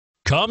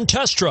Come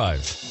test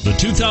drive the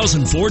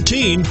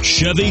 2014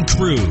 Chevy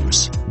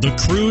Cruze. The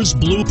Cruze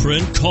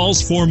blueprint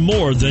calls for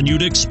more than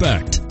you'd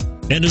expect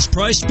and is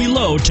priced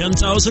below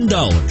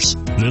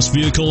 $10,000. This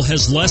vehicle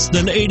has less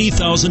than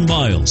 80,000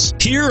 miles.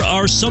 Here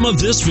are some of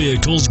this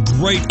vehicle's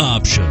great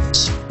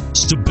options: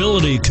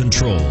 stability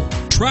control,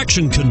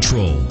 traction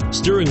control,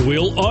 steering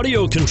wheel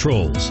audio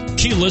controls,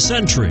 keyless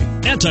entry,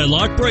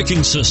 anti-lock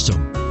braking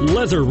system,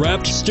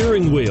 leather-wrapped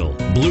steering wheel,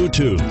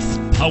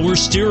 Bluetooth, power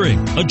steering,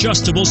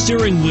 adjustable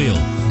steering wheel,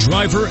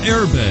 driver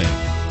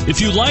airbag.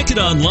 If you like it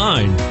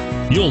online,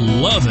 you'll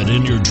love it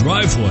in your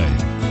driveway.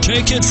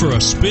 Take it for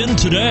a spin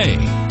today.